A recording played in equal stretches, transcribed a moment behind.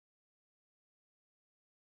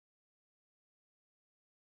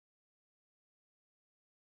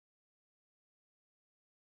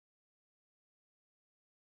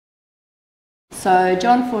So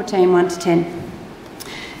John 14, 1 to 10.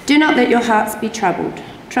 Do not let your hearts be troubled.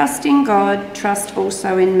 Trust in God, trust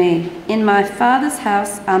also in me. In my Father's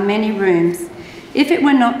house are many rooms. If it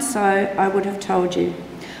were not so, I would have told you.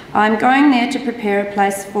 I am going there to prepare a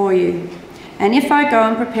place for you. And if I go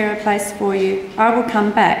and prepare a place for you, I will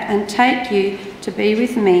come back and take you to be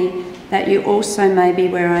with me, that you also may be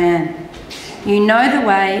where I am. You know the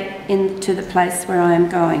way into the place where I am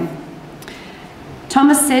going.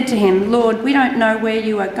 Thomas said to him, Lord, we don't know where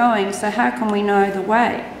you are going, so how can we know the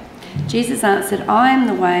way? Jesus answered, I am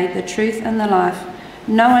the way, the truth and the life.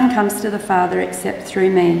 No one comes to the Father except through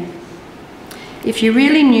me. If you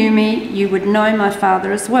really knew me, you would know my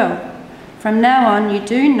Father as well. From now on, you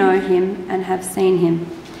do know him and have seen him.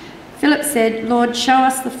 Philip said, Lord, show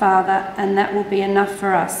us the Father, and that will be enough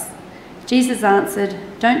for us. Jesus answered,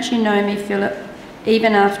 don't you know me, Philip,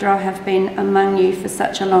 even after I have been among you for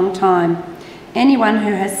such a long time? Anyone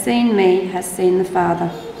who has seen me has seen the Father.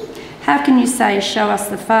 How can you say, show us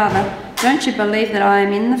the Father? Don't you believe that I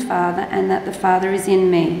am in the Father and that the Father is in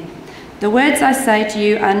me? The words I say to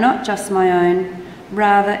you are not just my own,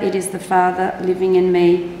 rather it is the Father living in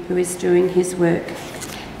me who is doing his work.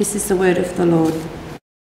 This is the word of the Lord.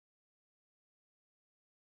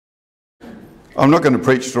 I'm not going to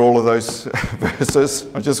preach through all of those verses.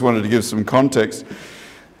 I just wanted to give some context.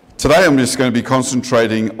 Today I'm just going to be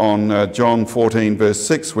concentrating on John 14 verse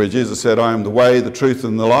 6, where Jesus said, I am the way, the truth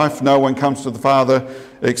and the life. No one comes to the Father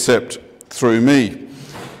except through me.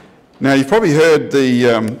 Now you've probably heard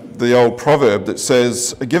the old proverb that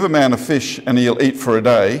says, give a man a fish and he'll eat for a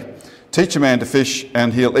day. Teach a man to fish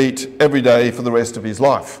and he'll eat every day for the rest of his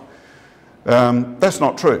life. That's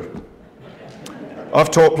not true.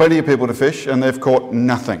 I've taught plenty of people to fish and they've caught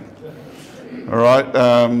nothing. All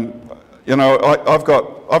right. You know,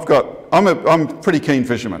 I'm a pretty keen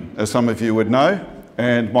fisherman, as some of you would know,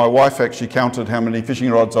 and my wife actually counted how many fishing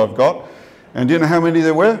rods I've got. And do you know how many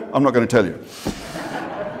there were? I'm not going to tell you.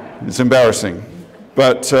 It's embarrassing.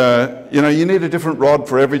 But, you know, you need a different rod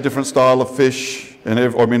for every different style of fish, and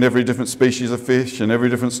every different species of fish and every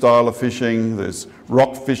different style of fishing. There's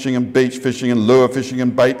rock fishing and beach fishing and lure fishing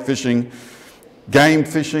and bait fishing, game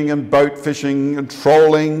fishing and boat fishing and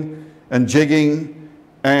trolling and jigging.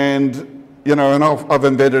 And, you know, and I've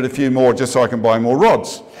embedded a few more just so I can buy more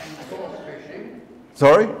rods. And coarse fishing.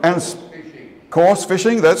 Sorry? And coarse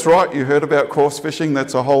fishing, that's right. You heard about coarse fishing.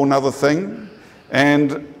 That's a whole nother thing.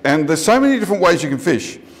 And there's so many different ways you can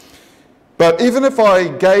fish. But even if I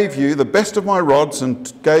gave you the best of my rods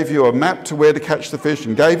and gave you a map to where to catch the fish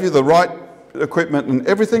and gave you the right equipment and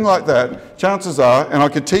everything like that, chances are, and I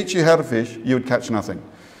could teach you how to fish, you would catch nothing.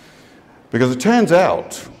 Because it turns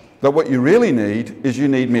out that what you really need is you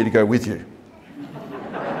need me to go with you.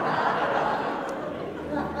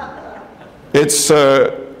 It's,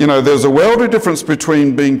 you know, there's a world of difference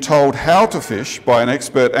between being told how to fish by an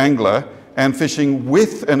expert angler and fishing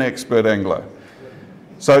with an expert angler.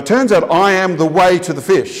 So it turns out I am the way to the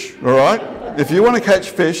fish, all right? If you want to catch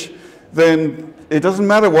fish, then it doesn't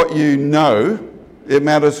matter what you know, it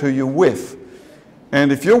matters who you're with.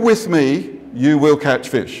 And if you're with me, you will catch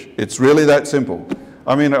fish. It's really that simple.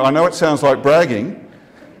 I mean, I know it sounds like bragging,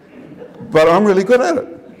 but I'm really good at it.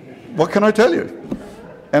 What can I tell you?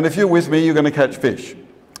 And if you're with me, you're going to catch fish.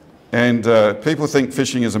 And people think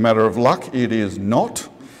fishing is a matter of luck. It is not.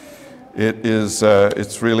 It is.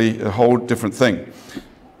 It's really a whole different thing.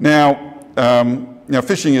 Now,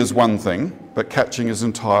 fishing is one thing, but catching is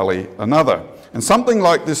entirely another. And something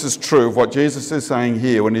like this is true of what Jesus is saying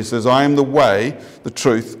here when he says, I am the way, the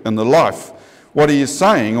truth, and the life. What he is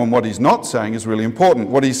saying and what he's not saying is really important.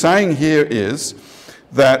 What he's saying here is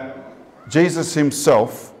that Jesus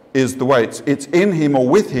himself is the way. It's in him or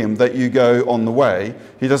with him that you go on the way.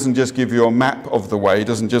 He doesn't just give you a map of the way. He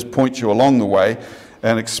doesn't just point you along the way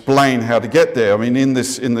and explain how to get there. I mean, in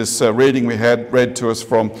this reading we had read to us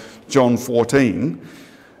from John 14,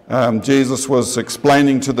 Jesus was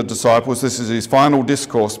explaining to the disciples, this is his final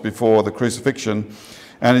discourse before the crucifixion,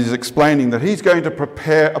 and he's explaining that he's going to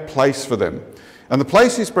prepare a place for them. And the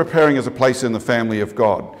place he's preparing is a place in the family of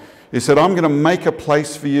God. He said, I'm going to make a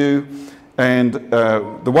place for you. And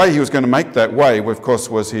the way he was going to make that way, of course,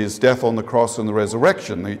 was his death on the cross and the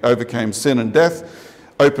resurrection. He overcame sin and death,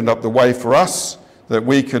 opened up the way for us, that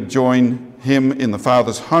we could join him in the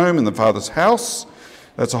Father's home, in the Father's house.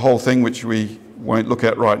 That's a whole thing which we won't look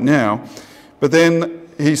at right now. But then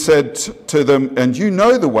he said to them, and you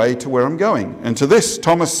know the way to where I'm going. And to this,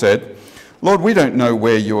 Thomas said, Lord, we don't know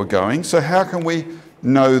where you are going, so how can we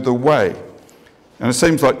know the way? And it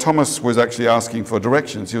seems like Thomas was actually asking for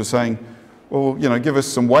directions. He was saying, well, you know, give us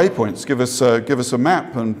some waypoints, give us a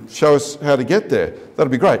map and show us how to get there.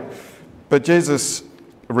 That'd be great. But Jesus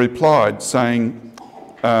replied saying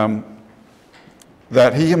that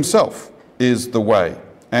he himself is the way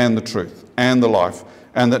and the truth and the life,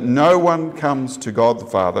 and that no one comes to God the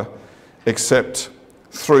Father except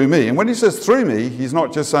through me. And when he says through me, he's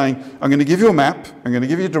not just saying, I'm going to give you a map, I'm going to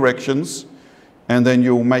give you directions, and then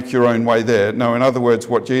you'll make your own way there. No, in other words,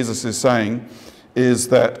 what Jesus is saying is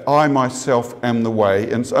that I myself am the way,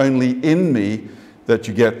 and it's only in me that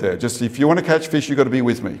you get there. Just if you want to catch fish, you've got to be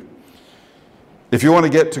with me. If you want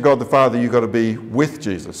to get to God the Father, you've got to be with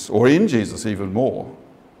Jesus, or in Jesus even more,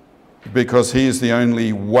 because he is the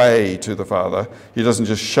only way to the Father. He doesn't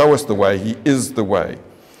just show us the way, he is the way.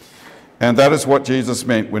 And that is what Jesus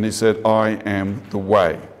meant when he said, I am the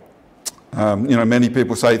way. Many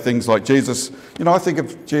people say things like Jesus, I think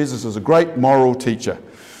of Jesus as a great moral teacher.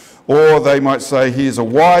 Or they might say he is a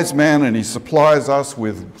wise man and he supplies us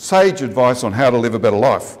with sage advice on how to live a better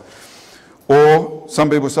life. Or some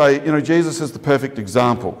people say, Jesus is the perfect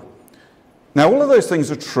example. Now, all of those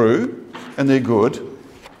things are true and they're good,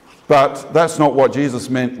 but that's not what Jesus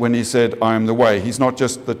meant when he said, I am the way. He's not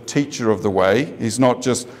just the teacher of the way. He's not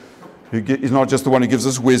just the one who gives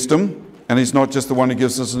us wisdom, and he's not just the one who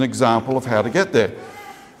gives us an example of how to get there.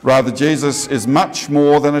 Rather, Jesus is much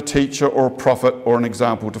more than a teacher or a prophet or an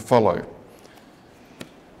example to follow.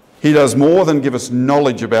 He does more than give us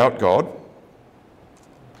knowledge about God,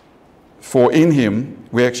 for in him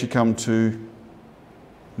we actually come to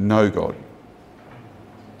know God.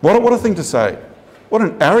 What a thing to say. What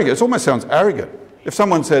an arrogant, it almost sounds arrogant. If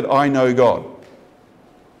someone said, I know God.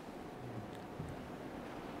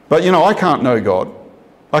 But I can't know God.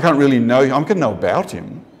 I can't really know him. I can know about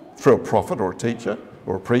him through a prophet or a teacher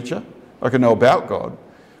or a preacher. I can know about God.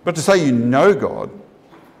 But to say you know God,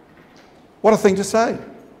 what a thing to say.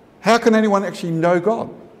 How can anyone actually know God?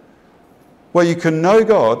 Well, you can know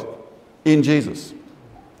God in Jesus.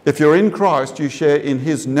 If you're in Christ, you share in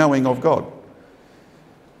his knowing of God.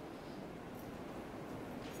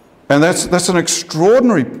 And that's an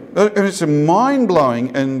extraordinary, it's a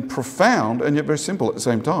mind-blowing and profound and yet very simple at the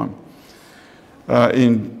same time.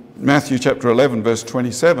 In Matthew chapter 11, verse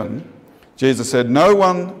 27, Jesus said, no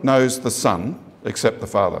one knows the Son except the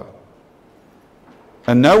Father.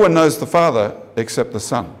 And no one knows the Father except the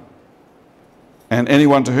Son. And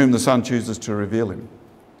anyone to whom the Son chooses to reveal him.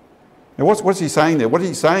 Now what's he saying there? What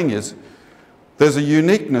he's saying is, there's a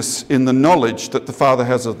uniqueness in the knowledge that the Father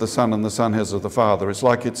has of the Son and the Son has of the Father. It's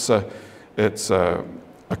like it's a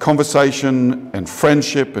conversation and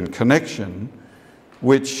friendship and connection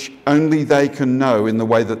which only they can know in the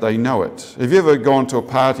way that they know it. Have you ever gone to a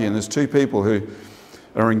party and there's two people who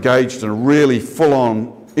are engaged in a really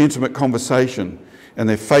full-on intimate conversation and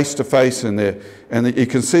they're face to face and you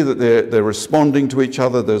can see that they're responding to each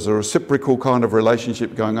other. There's a reciprocal kind of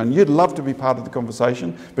relationship going on. You'd love to be part of the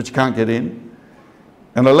conversation, but you can't get in.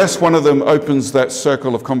 And unless one of them opens that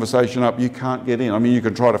circle of conversation up, you can't get in. I mean, you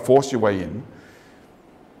can try to force your way in.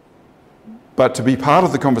 But to be part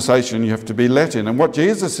of the conversation, you have to be let in. And what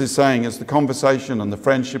Jesus is saying is the conversation and the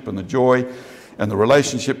friendship and the joy and the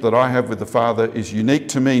relationship that I have with the Father is unique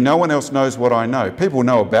to me. No one else knows what I know. People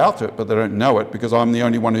know about it, but they don't know it because I'm the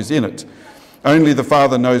only one who's in it. Only the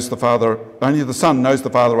Father knows the Father, only the Son knows the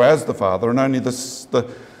Father as the Father, and only the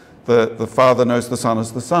Father knows the Son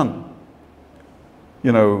as the Son.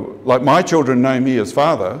 Like my children know me as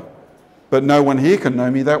Father, but no one here can know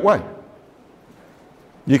me that way.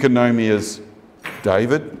 You can know me as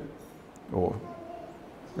David, or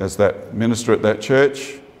as that minister at that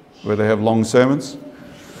church where they have long sermons,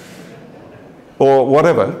 or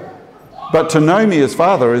whatever. But to know me as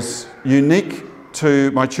Father is unique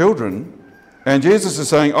to my children. And Jesus is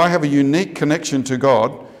saying, I have a unique connection to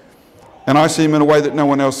God, and I see him in a way that no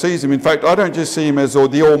one else sees him. In fact, I don't just see him as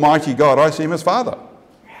the Almighty God, I see him as Father.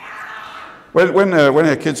 When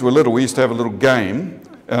our kids were little, we used to have a little game,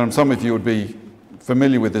 and some of you would be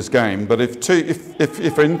familiar with this game, but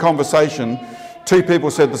if in conversation two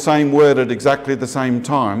people said the same word at exactly the same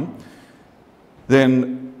time,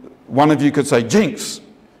 then one of you could say jinx,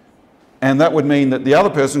 and that would mean that the other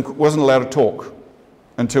person wasn't allowed to talk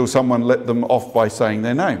until someone let them off by saying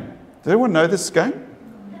their name. Does anyone know this game?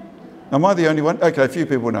 Am I the only one? Okay, a few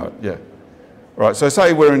people know it, yeah. Right, so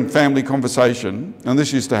say we're in family conversation, and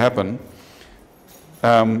this used to happen.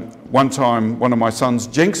 One time, one of my sons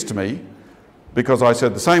jinxed me because I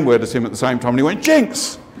said the same word as him at the same time, and he went,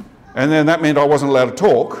 jinx! And then that meant I wasn't allowed to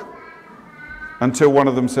talk until one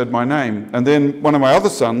of them said my name. And then one of my other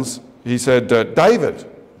sons, he said, David.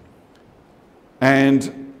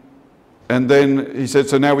 And then he said,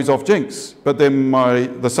 so now he's off jinx. But then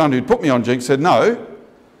the son who'd put me on jinx said, no,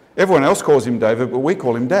 everyone else calls him David, but we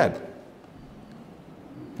call him Dad.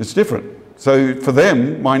 It's different. So for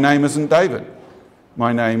them, my name isn't David.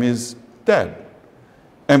 My name is Dad.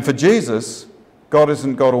 And for Jesus, God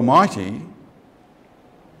isn't God Almighty,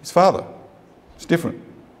 He's Father. It's different.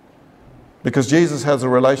 Because Jesus has a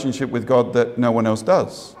relationship with God that no one else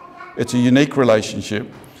does. It's a unique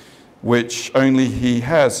relationship which only He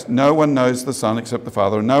has. No one knows the Son except the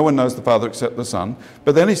Father, and no one knows the Father except the Son.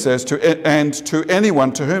 But then He says, and to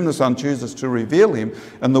anyone to whom the Son chooses to reveal Him.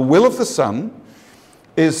 And the will of the Son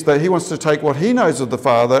is that He wants to take what He knows of the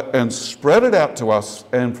Father and spread it out to us,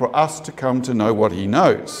 and for us to come to know what He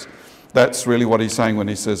knows. That's really what He's saying when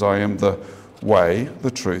He says, I am the way,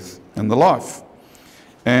 the truth, and the life.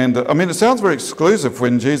 And I mean, it sounds very exclusive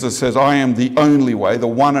when Jesus says, I am the only way, the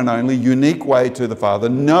one and only, unique way to the Father.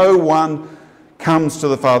 No one comes to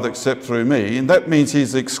the Father except through me. And that means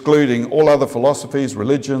He's excluding all other philosophies,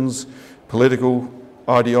 religions, political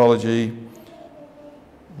ideology,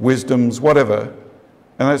 wisdoms, whatever.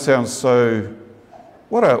 And that sounds so,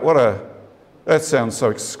 that sounds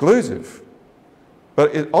so exclusive.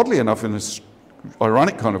 But oddly enough, in this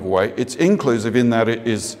ironic kind of a way, it's inclusive in that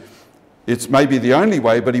it's maybe the only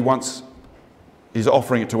way, but He's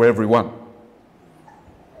offering it to everyone.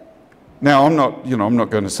 Now, I'm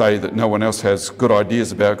not going to say that no one else has good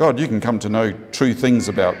ideas about God. You can come to know true things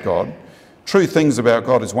about God. True things about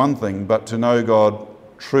God is one thing, but to know God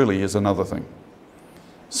truly is another thing.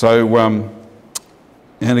 So,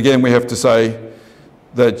 and again, we have to say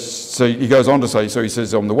that, so he goes on to say, so he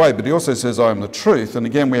says, I'm the way, but he also says, I am the truth. And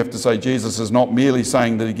again, we have to say Jesus is not merely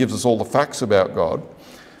saying that He gives us all the facts about God.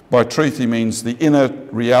 By truth, He means the inner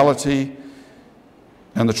reality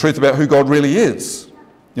and the truth about who God really is.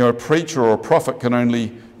 You know, a preacher or a prophet can only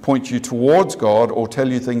point you towards God or tell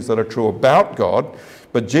you things that are true about God,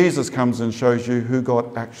 but Jesus comes and shows you who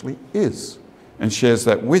God actually is and shares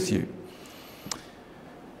that with you.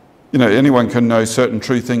 You know, anyone can know certain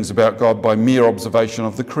true things about God by mere observation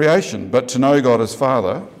of the creation, but to know God as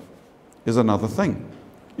Father is another thing.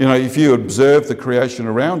 You know, if you observe the creation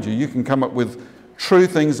around you, you can come up with true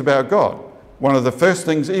things about God. One of the first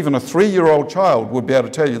things even a 3-year-old child would be able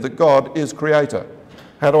to tell you, that God is creator.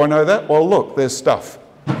 How do I know that? Well, look, there's stuff.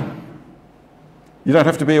 You don't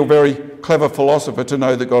have to be a very clever philosopher to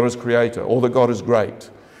know that God is creator or that God is great.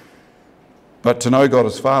 But to know God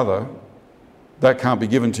as Father, that can't be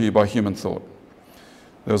given to you by human thought.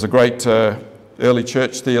 There was a great early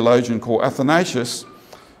church theologian called Athanasius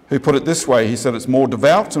who put it this way. He said, it's more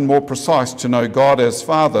devout and more precise to know God as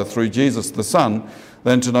Father through Jesus the Son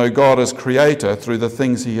than to know God as Creator through the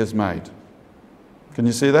things He has made. Can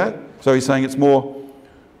you see that? So he's saying it's more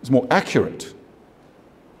accurate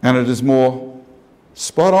and it is more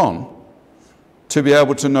spot on to be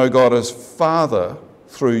able to know God as Father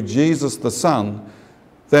through Jesus the Son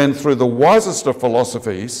than through the wisest of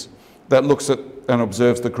philosophies that looks at and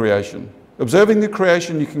observes the creation. Observing the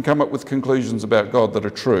creation, you can come up with conclusions about God that are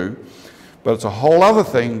true, but it's a whole other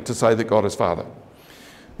thing to say that God is Father.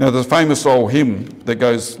 Now, there's a famous old hymn that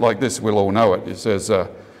goes like this. We'll all know it. It says,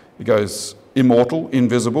 it goes, immortal,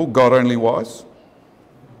 invisible, God only wise.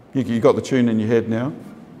 You got the tune in your head now?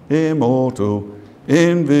 Immortal,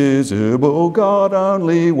 invisible, God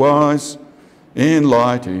only wise, in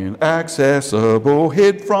light, inaccessible,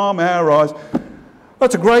 hid from our eyes.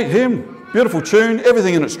 That's a great hymn. Beautiful tune.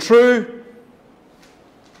 Everything in it's true.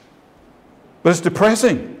 But it's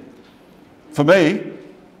depressing for me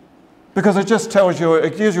because it just tells you,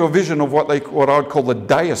 it gives you a vision of what I'd call the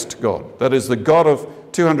deist God. That is the God of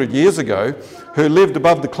 200 years ago who lived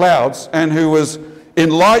above the clouds and who was in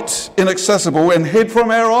light, inaccessible and hid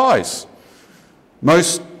from our eyes.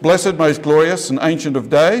 Most blessed, most glorious and ancient of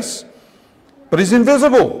days. But He's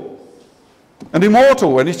invisible and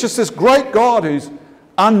immortal, and He's just this great God who's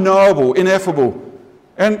unknowable, ineffable.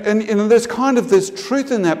 And there's kind of this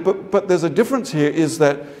truth in that, but there's a difference here, is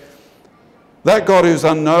that God who's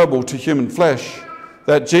unknowable to human flesh,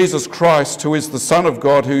 that Jesus Christ, who is the Son of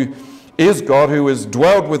God, who has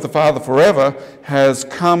dwelled with the Father forever, has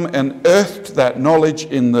come and earthed that knowledge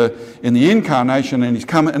in the incarnation, and He's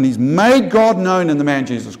come and He's made God known in the man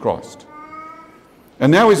Jesus Christ.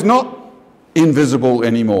 And now He's not invisible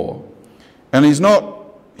anymore, and He's not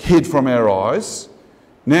hid from our eyes.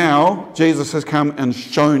 Now Jesus has come and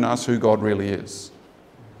shown us who God really is.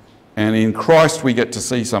 And in Christ we get to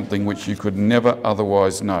see something which you could never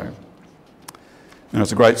otherwise know. Now,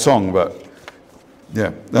 it's a great song, but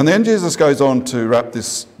yeah. And then Jesus goes on to wrap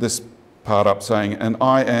this part up saying, and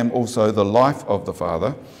I am also the life of the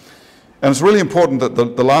Father. And it's really important that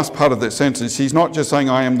the last part of that sentence, He's not just saying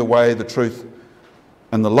I am the way, the truth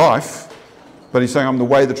and the life, but He's saying I'm the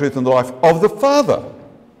way, the truth and the life of the Father.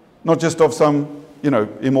 Not just of some,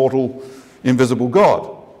 immortal, invisible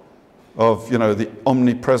God. of, the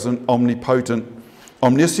omnipresent, omnipotent,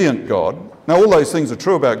 omniscient God. Now, all those things are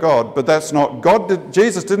true about God, but that's not God.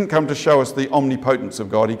 Jesus didn't come to show us the omnipotence of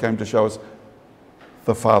God. He came to show us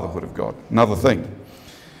the fatherhood of God. Another thing.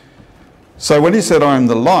 So when he said, "I am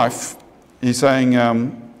the life," he's saying,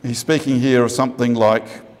 he's speaking here of something like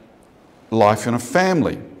life in a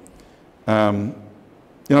family.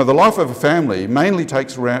 The life of a family mainly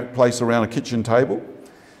takes place around a kitchen table,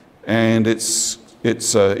 and it's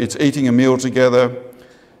eating a meal together.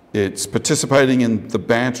 It's participating in the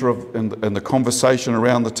banter and the conversation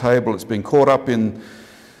around the table. It's being caught up in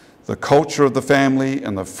the culture of the family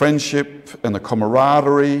and the friendship and the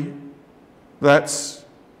camaraderie. That's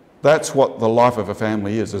what the life of a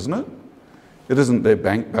family is, isn't it? It isn't their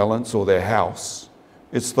bank balance or their house.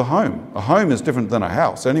 It's the home. A home is different than a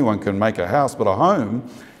house. Anyone can make a house, but a home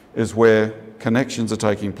is where connections are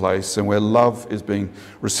taking place and where love is being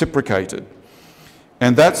reciprocated.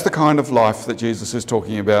 And that's the kind of life that Jesus is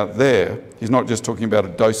talking about there. He's not just talking about a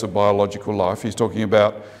dose of biological life. He's talking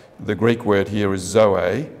about, the Greek word here is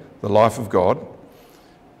zoe, the life of God,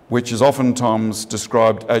 which is oftentimes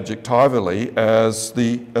described adjectively as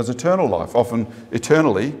eternal life. Often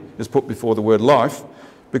eternally is put before the word life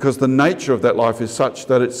because the nature of that life is such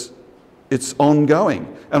that it's ongoing.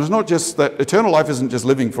 And it's not just that eternal life isn't just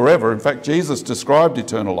living forever. In fact, Jesus described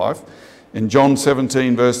eternal life in John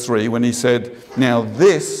 17 verse 3 when he said, "Now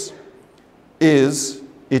this is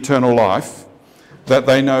eternal life, that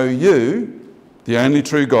they know you, the only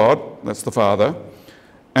true God," that's the Father,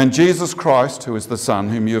 "and Jesus Christ, who is the Son,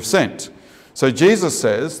 whom you have sent." So Jesus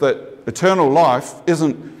says that eternal life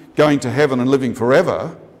isn't going to heaven and living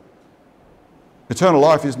forever. Eternal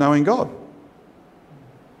life is knowing God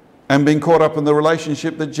and being caught up in the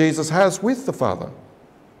relationship that Jesus has with the Father.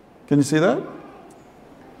 Can you see that?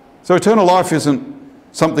 So eternal life isn't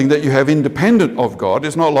something that you have independent of God.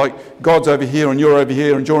 It's not like God's over here and you're over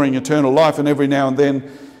here enjoying eternal life, and every now and then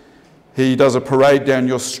he does a parade down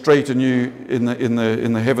your street and you in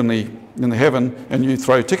the heaven and you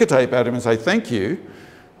throw ticker tape at him and say thank you.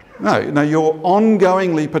 No, you're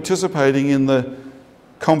ongoingly participating in the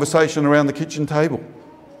conversation around the kitchen table.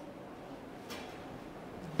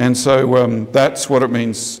 And so that's what it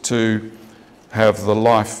means to have the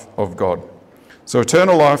life of God. So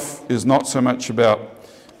eternal life is not so much about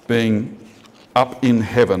being up in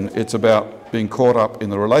heaven, it's about being caught up in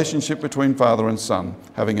the relationship between Father and Son,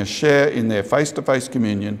 having a share in their face-to-face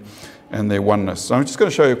communion and their oneness. So I'm just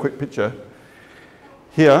going to show you a quick picture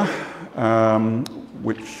here,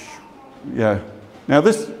 Now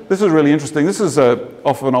this is really interesting. This is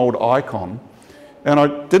off an old icon, and I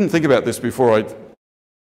didn't think about this before I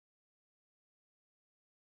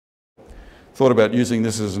thought about using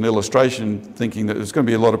this as an illustration, thinking that there's going to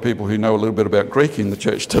be a lot of people who know a little bit about Greek in the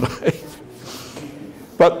church today.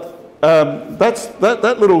 But that's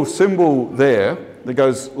that little symbol there that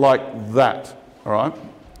goes like that, all right?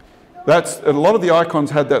 A lot of the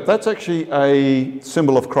icons had that. That's actually a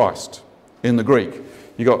symbol of Christ in the Greek.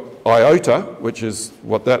 You got iota, which is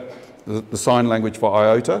the sign language for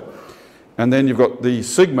iota, and then you've got the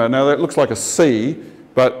sigma. Now that looks like a C,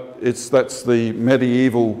 but that's the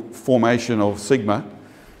medieval formation of sigma.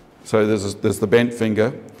 So there's the bent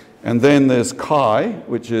finger, and then there's chi,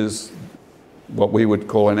 which is what we would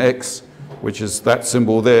call an X, which is that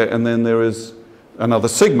symbol there, and then there is another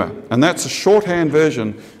sigma, and that's a shorthand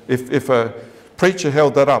version. If a preacher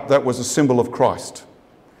held that up, that was a symbol of Christ.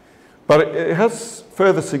 But it has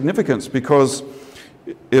further significance because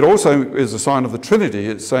it also is a sign of the Trinity.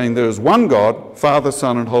 It's saying there is one God, Father,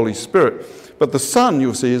 Son, and Holy Spirit. But the Son,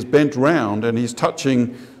 you'll see, is bent round and he's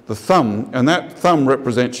touching the thumb, and that thumb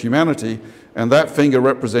represents humanity, and that finger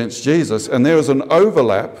represents Jesus. And there is an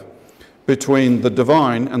overlap between the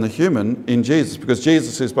divine and the human in Jesus, because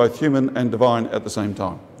Jesus is both human and divine at the same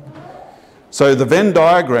time. So the Venn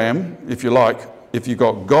diagram, if you like, if you've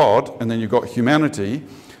got God and then you've got humanity,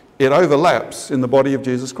 it overlaps in the body of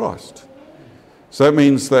Jesus Christ. So it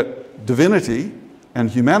means that divinity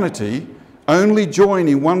and humanity only join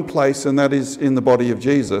in one place, and that is in the body of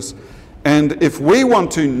Jesus. And if we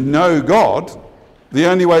want to know God, the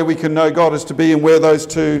only way we can know God is to be in where those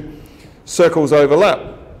two circles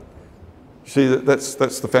overlap. See, that's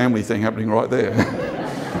the family thing happening right there.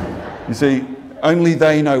 You see, only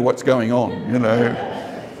they know what's going on,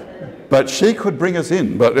 But she could bring us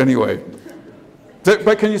in, but anyway.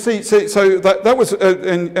 But can you see so that was,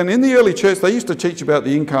 and in the early church, they used to teach about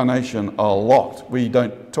the incarnation a lot. We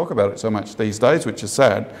don't talk about it so much these days, which is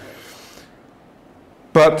sad.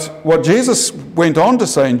 But what Jesus went on to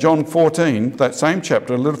say in John 14, that same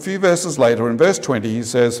chapter, a few verses later, in verse 20, he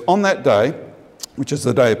says, on that day, which is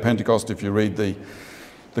the day of Pentecost if you read the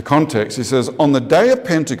the context, he says, on the day of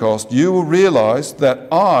Pentecost, you will realise that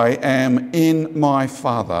I am in my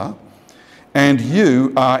Father, and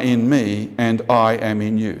you are in me, and I am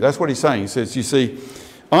in you. That's what he's saying. He says, you see,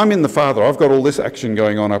 I'm in the Father. I've got all this action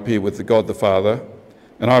going on up here with the God the Father,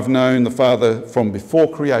 and I've known the Father from before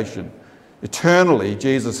creation. Eternally,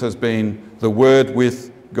 Jesus has been the Word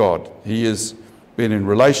with God. He has been in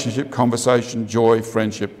relationship, conversation, joy,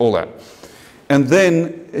 friendship, all that. And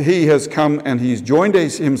then he has come and he's joined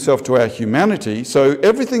himself to our humanity. So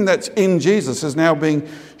everything that's in Jesus is now being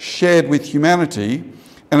shared with humanity.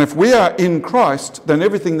 And if we are in Christ, then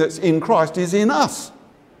everything that's in Christ is in us.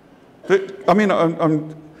 I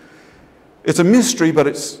mean, it's a mystery, but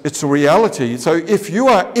it's a reality. So if you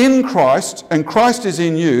are in Christ and Christ is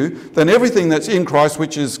in you, then everything that's in Christ,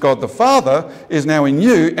 which is God the Father, is now in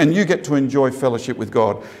you, and you get to enjoy fellowship with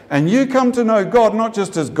God. And you come to know God not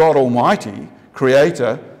just as God Almighty,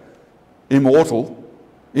 Creator, immortal,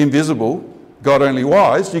 invisible, God only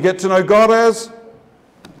wise. You get to know God as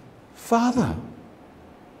Father.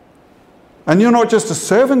 And you're not just a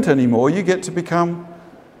servant anymore, you get to become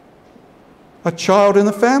a child in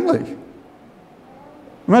the family.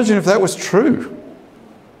 Imagine if that was true.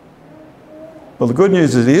 Well, the good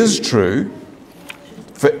news is it is true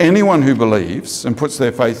for anyone who believes and puts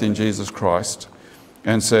their faith in Jesus Christ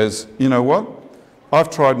and says, you know what? I've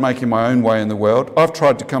tried making my own way in the world. I've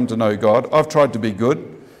tried to come to know God. I've tried to be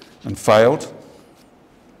good and failed.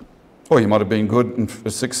 Or you might have been good and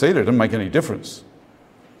succeeded. It doesn't make any difference.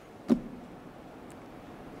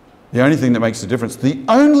 The only thing that makes a difference, the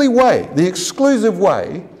only way, the exclusive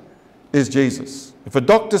way, is Jesus. If a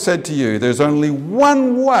doctor said to you, there's only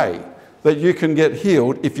one way that you can get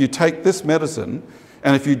healed if you take this medicine,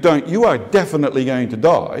 and if you don't, you are definitely going to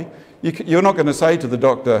die, you're not going to say to the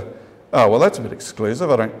doctor, oh, well, that's a bit exclusive.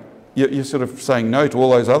 You're sort of saying no to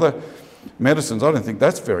all those other medicines. I don't think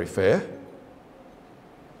that's very fair. It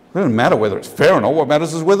doesn't matter whether it's fair or not. What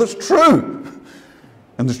matters is whether it's true.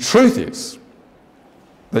 And the truth is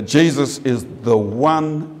that Jesus is the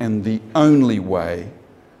one and the only way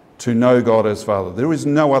to know God as Father. There is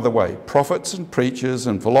no other way. Prophets and preachers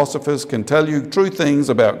and philosophers can tell you true things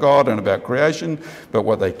about God and about creation, but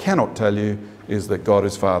what they cannot tell you is that God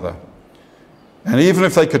is Father. And even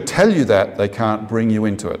if they could tell you that, they can't bring you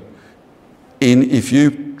into it. If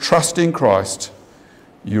you trust in Christ,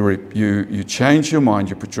 you change your mind,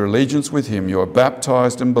 you put your allegiance with him, you are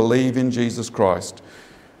baptized and believe in Jesus Christ,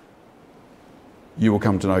 you will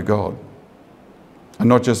come to know God. And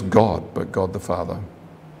not just God, but God the Father.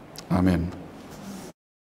 Amen.